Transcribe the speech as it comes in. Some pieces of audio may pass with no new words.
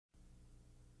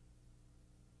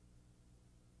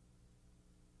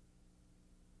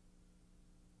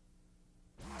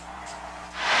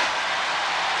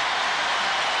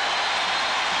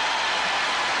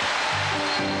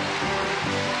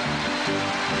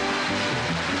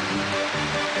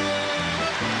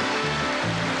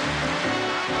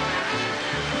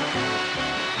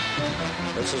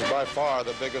This is by far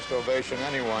the biggest ovation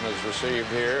anyone has received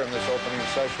here in this opening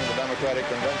session of the Democratic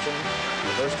Convention.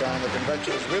 The first time the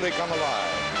convention has really come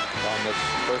alive on this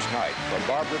first night. For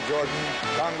Barbara Jordan,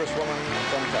 Congresswoman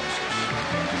from Texas.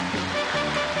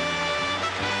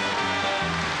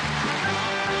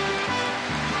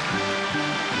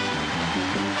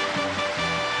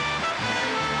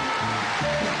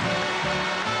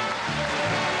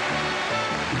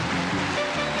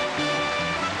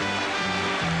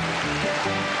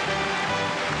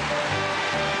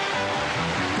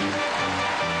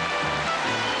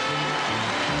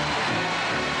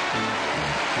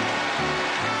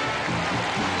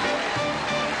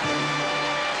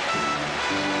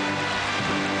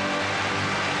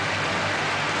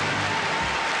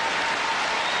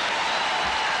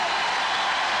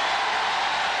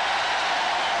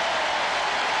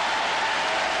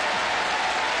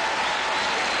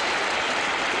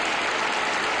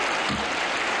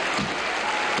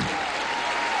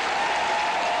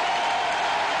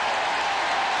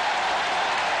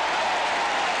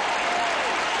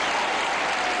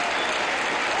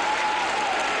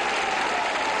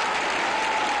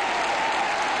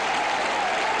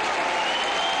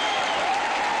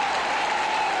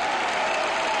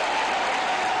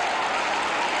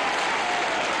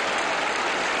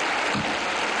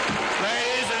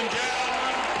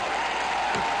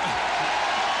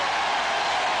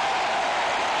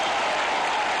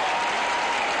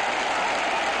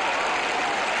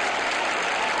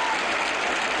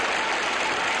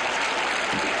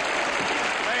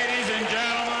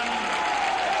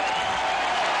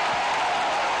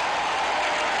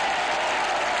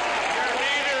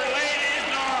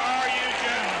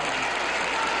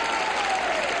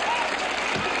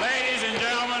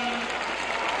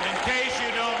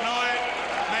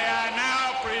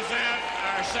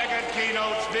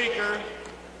 Keynote speaker,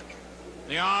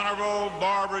 the Honorable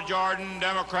Barbara Jordan,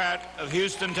 Democrat of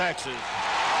Houston, Texas.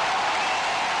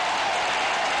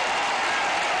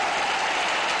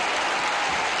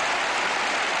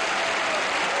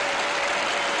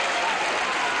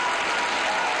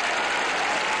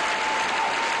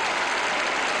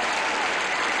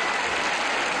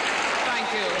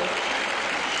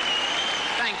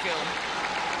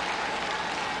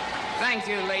 Thank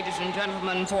you, ladies and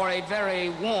gentlemen, for a very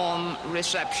warm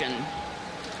reception.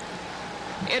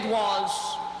 It was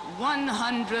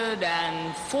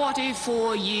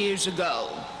 144 years ago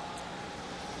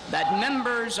that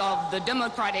members of the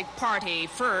Democratic Party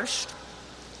first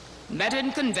met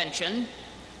in convention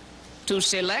to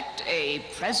select a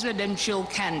presidential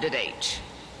candidate.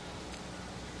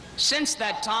 Since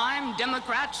that time,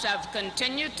 Democrats have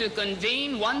continued to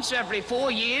convene once every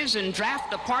 4 years and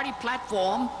draft a party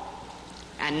platform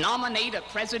and nominate a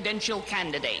presidential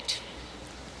candidate.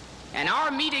 And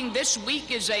our meeting this week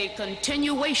is a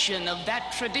continuation of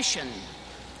that tradition.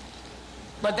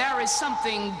 But there is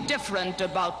something different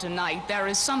about tonight. There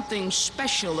is something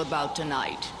special about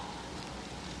tonight.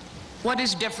 What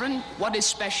is different? What is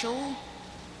special?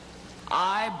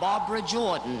 I, Barbara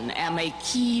Jordan, am a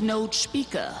keynote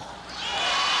speaker.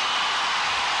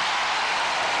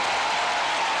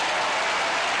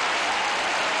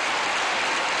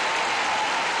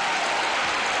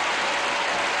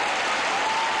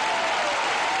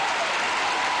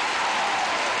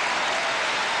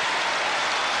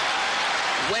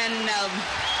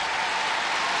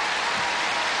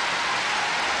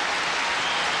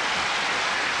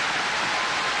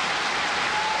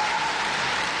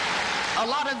 A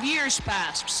lot of years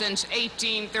passed since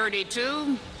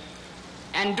 1832,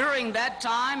 and during that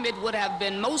time it would have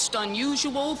been most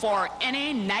unusual for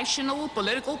any national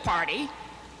political party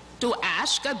to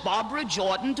ask a Barbara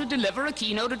Jordan to deliver a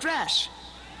keynote address.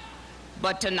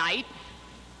 But tonight,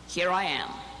 here I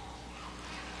am.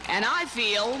 And I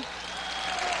feel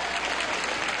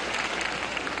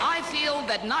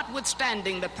that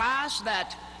notwithstanding the past,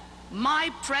 that my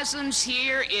presence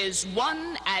here is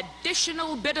one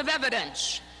additional bit of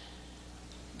evidence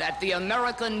that the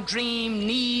American dream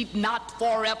need not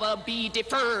forever be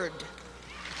deferred.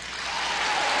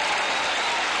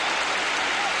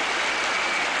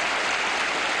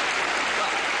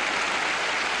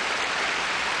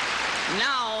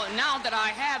 Now that I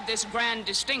have this grand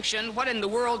distinction, what in the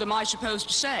world am I supposed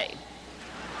to say?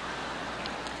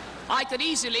 I could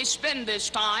easily spend this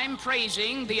time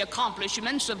praising the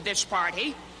accomplishments of this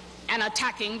party and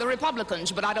attacking the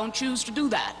Republicans, but I don't choose to do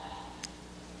that.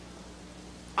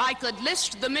 I could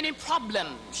list the many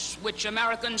problems which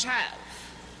Americans have.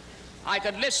 I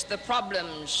could list the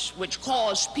problems which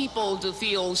cause people to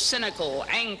feel cynical,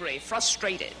 angry,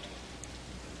 frustrated.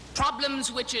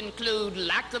 Problems which include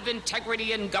lack of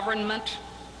integrity in government,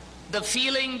 the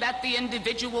feeling that the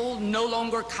individual no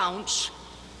longer counts,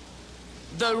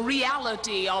 the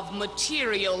reality of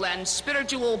material and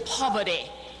spiritual poverty,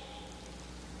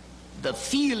 the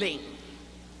feeling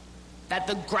that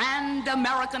the grand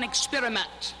American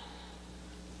experiment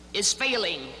is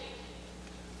failing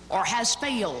or has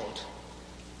failed.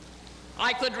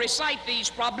 I could recite these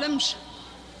problems,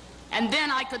 and then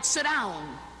I could sit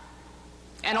down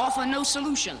and offer no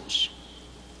solutions.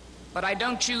 But I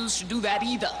don't choose to do that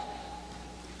either.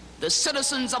 The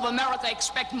citizens of America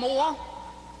expect more,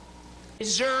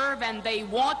 deserve, and they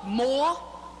want more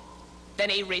than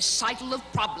a recital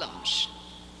of problems.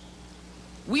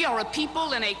 We are a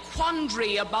people in a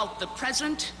quandary about the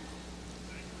present.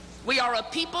 We are a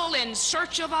people in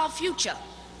search of our future.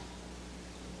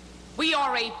 We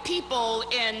are a people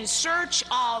in search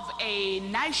of a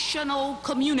national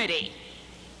community.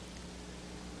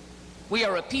 We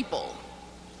are a people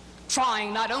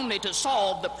trying not only to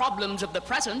solve the problems of the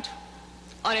present,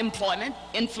 unemployment,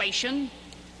 inflation,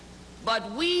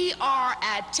 but we are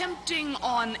attempting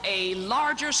on a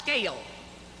larger scale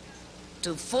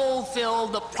to fulfill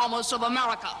the promise of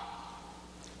America.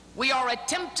 We are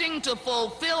attempting to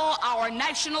fulfill our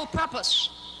national purpose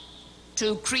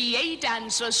to create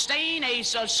and sustain a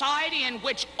society in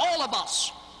which all of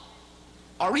us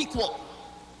are equal.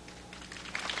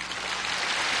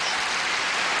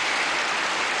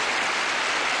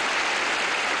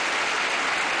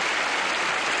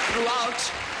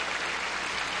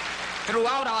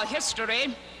 Throughout our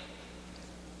history,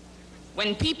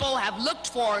 when people have looked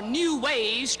for new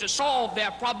ways to solve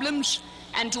their problems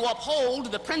and to uphold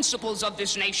the principles of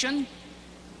this nation,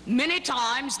 many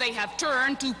times they have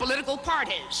turned to political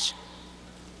parties.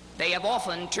 They have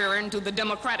often turned to the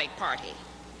Democratic Party.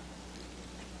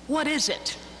 What is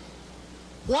it?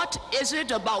 What is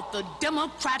it about the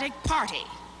Democratic Party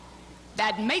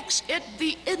that makes it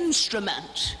the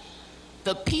instrument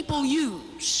the people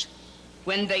use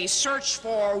when they search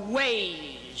for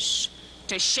ways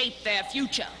to shape their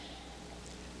future?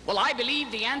 Well, I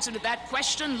believe the answer to that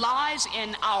question lies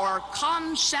in our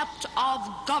concept of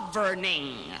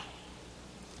governing.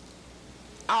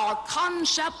 Our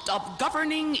concept of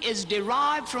governing is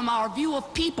derived from our view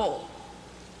of people.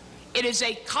 It is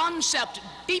a concept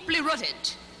deeply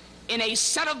rooted in a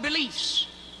set of beliefs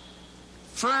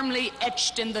firmly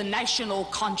etched in the national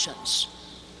conscience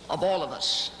of all of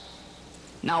us.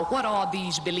 Now, what are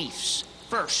these beliefs?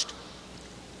 First,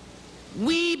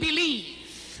 we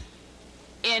believe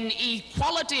in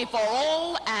equality for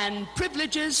all and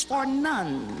privileges for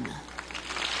none.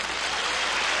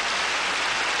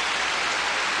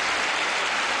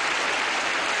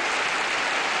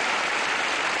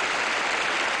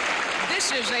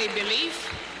 This is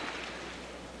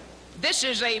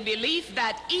a belief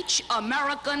that each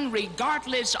American,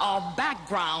 regardless of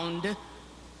background,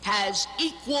 has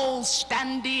equal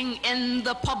standing in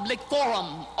the public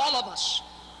forum, all of us.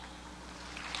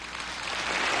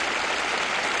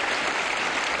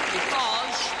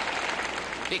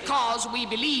 Because we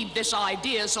believe this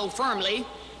idea so firmly,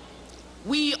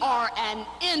 we are an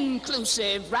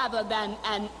inclusive rather than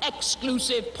an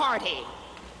exclusive party.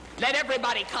 Let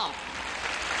everybody come.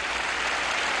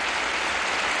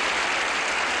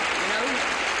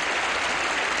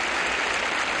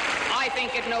 I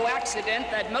think it no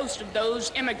accident that most of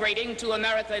those immigrating to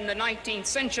America in the 19th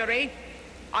century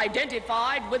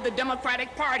identified with the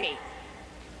Democratic Party.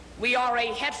 We are a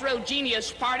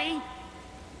heterogeneous party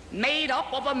made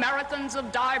up of Americans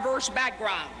of diverse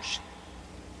backgrounds.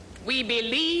 We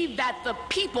believe that the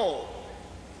people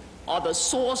are the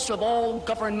source of all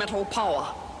governmental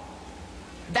power,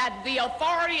 that the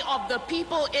authority of the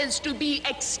people is to be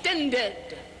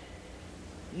extended,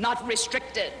 not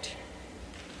restricted.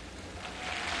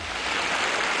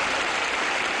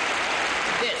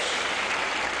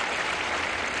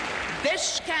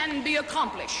 This can be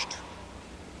accomplished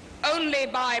only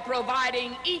by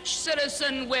providing each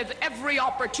citizen with every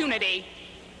opportunity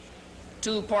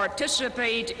to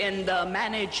participate in the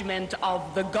management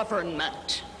of the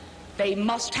government. They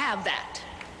must have that.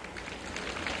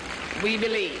 We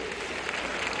believe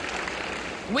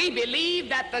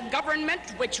that the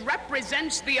government, which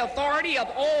represents the authority of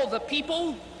all the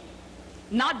people,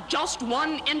 not just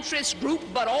one interest group,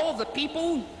 but all the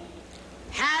people,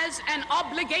 has an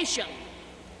obligation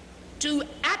to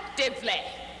actively,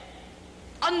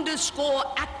 underscore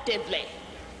actively,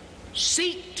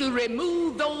 seek to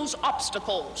remove those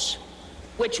obstacles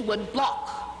which would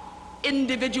block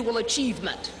individual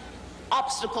achievement,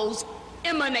 obstacles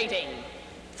emanating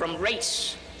from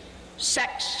race,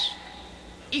 sex,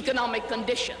 economic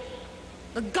condition.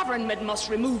 The government must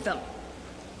remove them,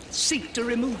 seek to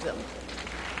remove them.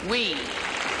 We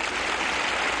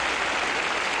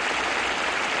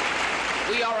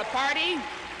are a party.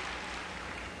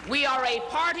 We are a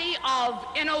party of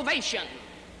innovation.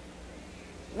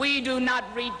 We do not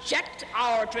reject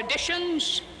our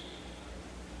traditions,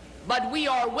 but we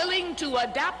are willing to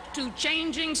adapt to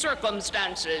changing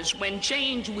circumstances. When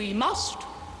change we must.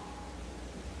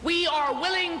 We are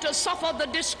willing to suffer the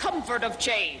discomfort of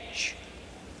change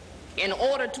in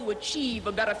order to achieve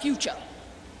a better future.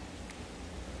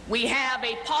 We have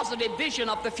a positive vision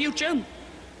of the future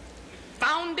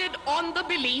founded on the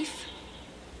belief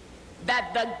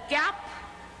that the gap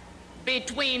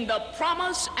between the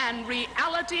promise and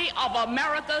reality of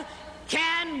America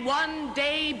can one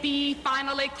day be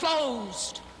finally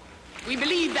closed. We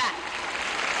believe that.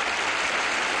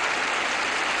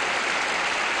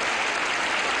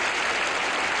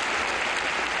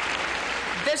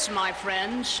 This, my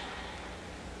friends,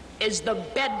 is the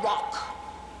bedrock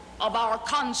of our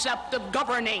concept of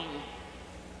governing.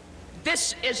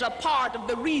 This is a part of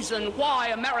the reason why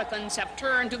Americans have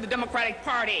turned to the Democratic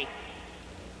Party.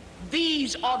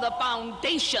 These are the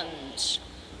foundations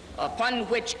upon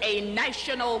which a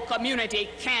national community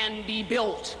can be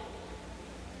built.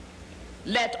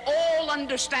 Let all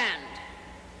understand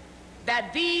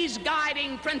that these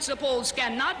guiding principles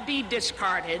cannot be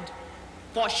discarded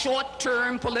for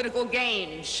short-term political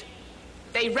gains.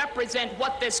 They represent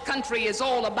what this country is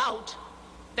all about.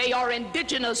 They are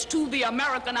indigenous to the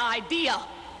American idea,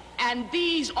 and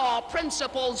these are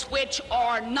principles which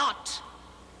are not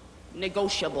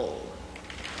negotiable.